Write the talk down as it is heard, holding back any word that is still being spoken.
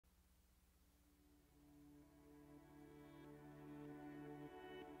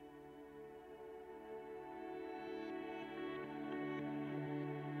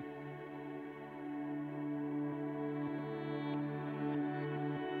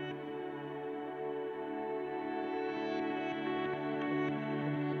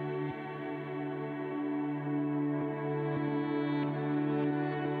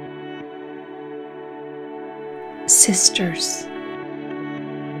Sisters.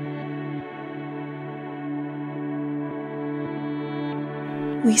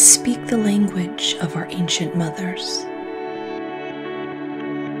 We speak the language of our ancient mothers.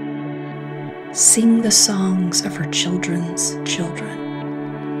 Sing the songs of her children's children.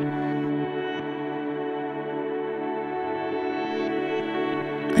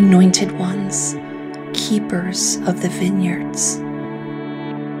 Anointed ones, keepers of the vineyards,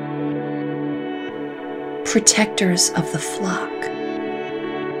 protectors of the flock.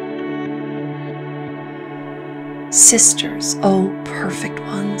 Sisters, O perfect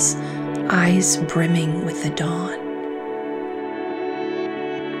ones, eyes brimming with the dawn.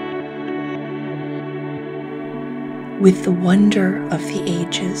 With the wonder of the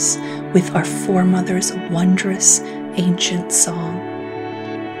ages, with our foremother's wondrous ancient song.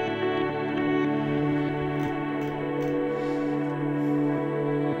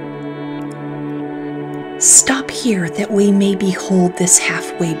 Stop here that we may behold this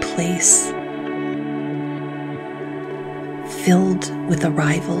halfway place, filled with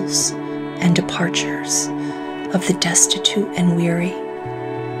arrivals and departures of the destitute and weary.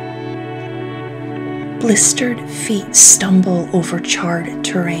 Blistered feet stumble over charred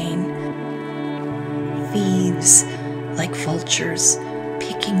terrain. Thieves, like vultures,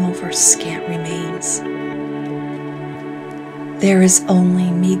 picking over scant remains. There is only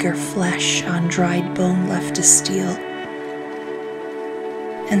meager flesh on dried bone left to steal,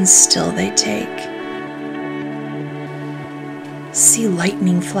 and still they take. See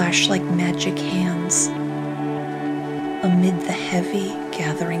lightning flash like magic hands. Amid the heavy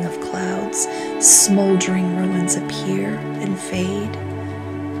gathering of clouds, smoldering ruins appear and fade,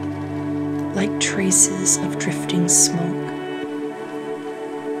 like traces of drifting smoke,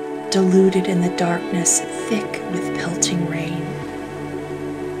 diluted in the darkness, thick with pelting rain.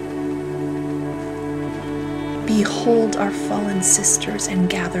 Behold our fallen sisters and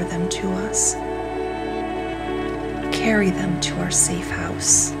gather them to us. Carry them to our safe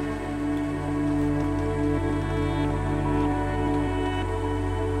house.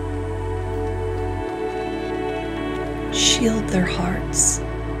 Shield their hearts,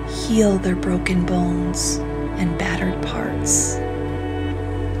 heal their broken bones and battered parts.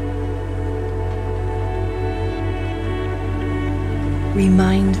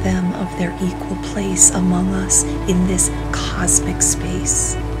 Remind them of their equal place among us in this cosmic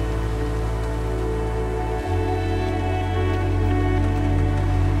space.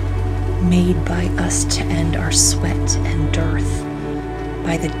 Made by us to end our sweat and dearth,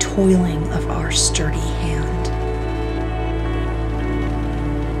 by the toiling of our sturdy hand.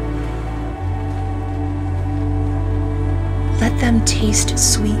 Let them taste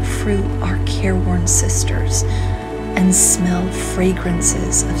sweet fruit, our careworn sisters, and smell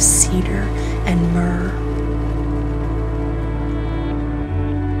fragrances of cedar and myrrh.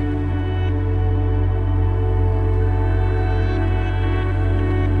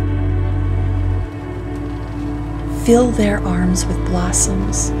 Fill their arms with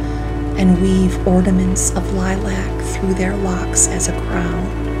blossoms and weave ornaments of lilac through their locks as a crown.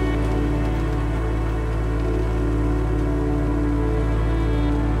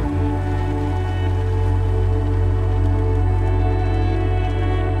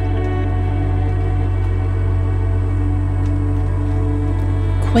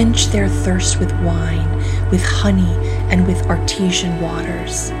 Quench their thirst with wine, with honey, and with artesian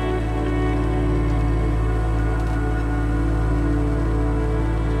waters.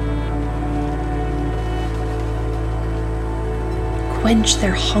 Quench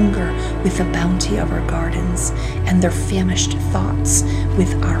their hunger with the bounty of our gardens, and their famished thoughts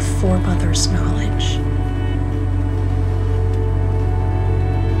with our foremother's knowledge.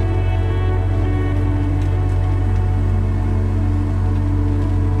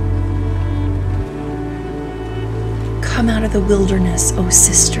 Come out of the wilderness, O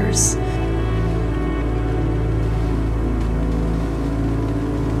sisters.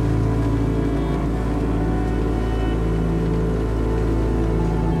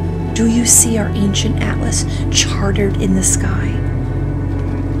 Do you see our ancient atlas chartered in the sky?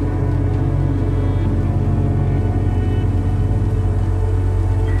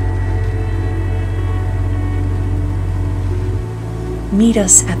 Meet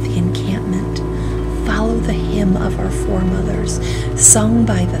us at the encampment. Follow the hymn of our foremothers, sung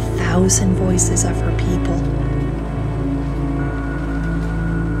by the 1,000 voices of her people.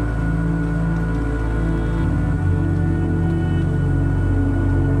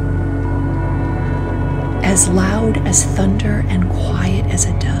 As loud as thunder and quiet as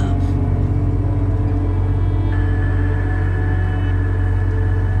a dove.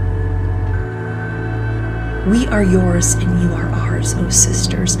 We are yours and you are ours, O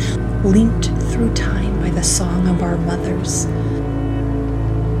sisters, linked through time by the song of our mothers.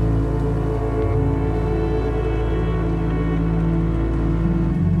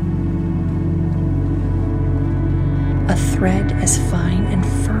 A thread as fine and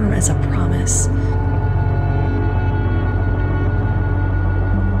firm as a promise.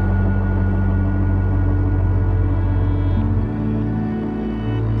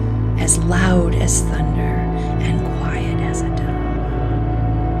 As loud as thunder and quiet as a dove.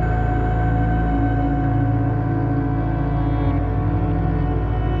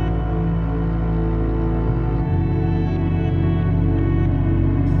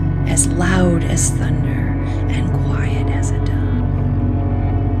 As loud as thunder and quiet as a dove.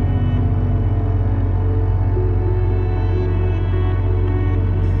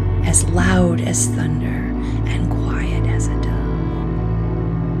 As loud as thunder and quiet as a dove.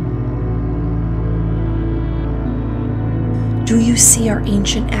 Do you see our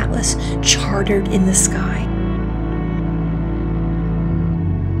ancient atlas chartered in the sky?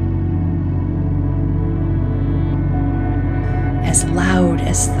 As loud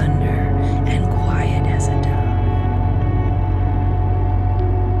as thunder and quiet as a dove.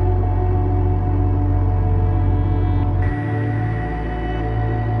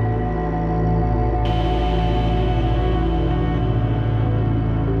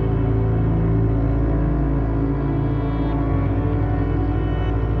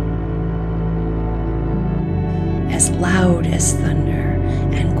 As loud as thunder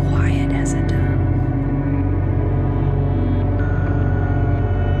and quiet as a dove.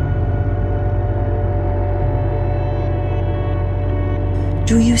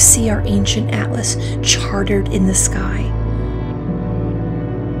 Do you see our ancient atlas chartered in the sky?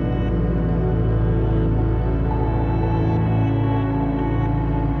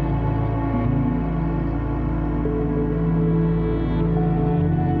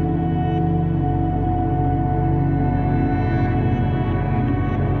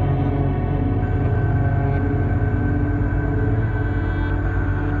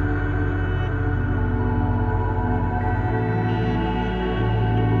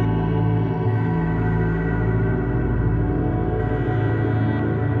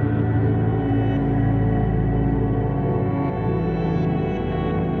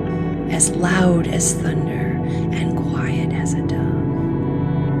 As loud as thunder and quiet as a dove.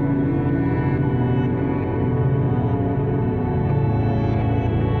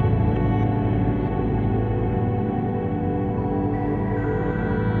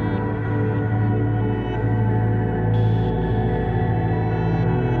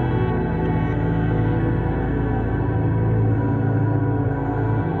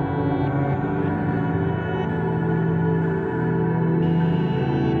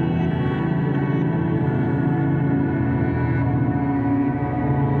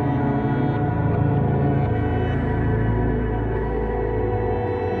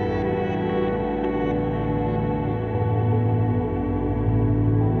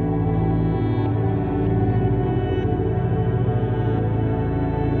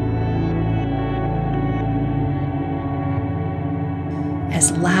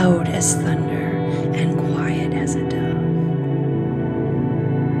 As loud as thunder and quiet as a dove.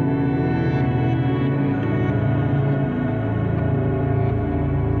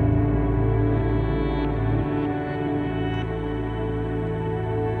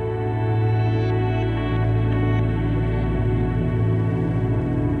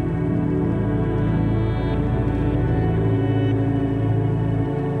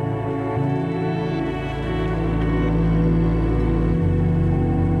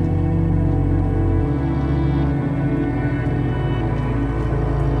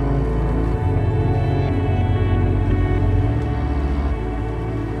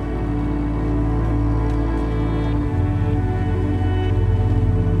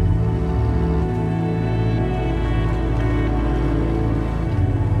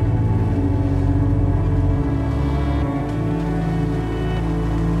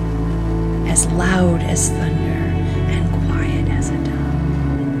 As loud as thunder and quiet as a dove.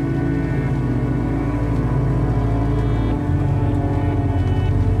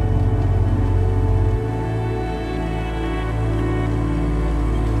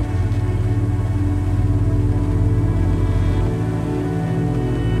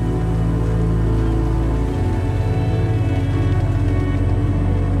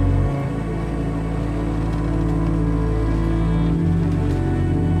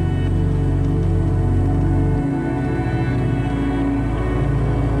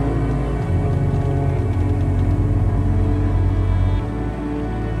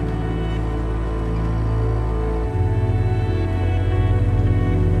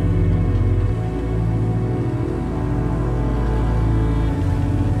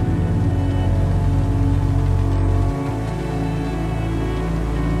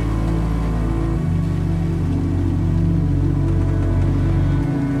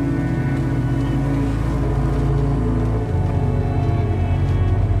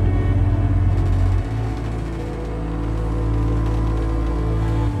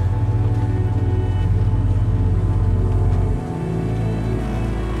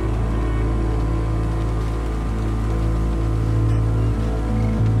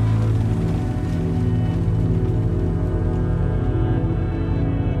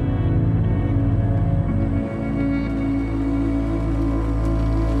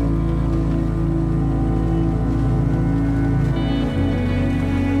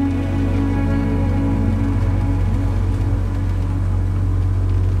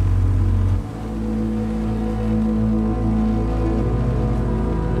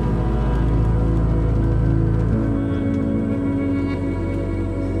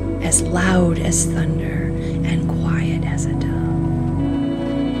 as loud as thunder and quiet as a dove.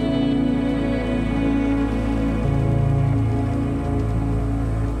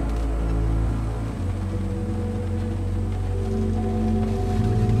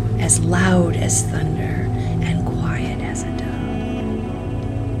 As loud as thunder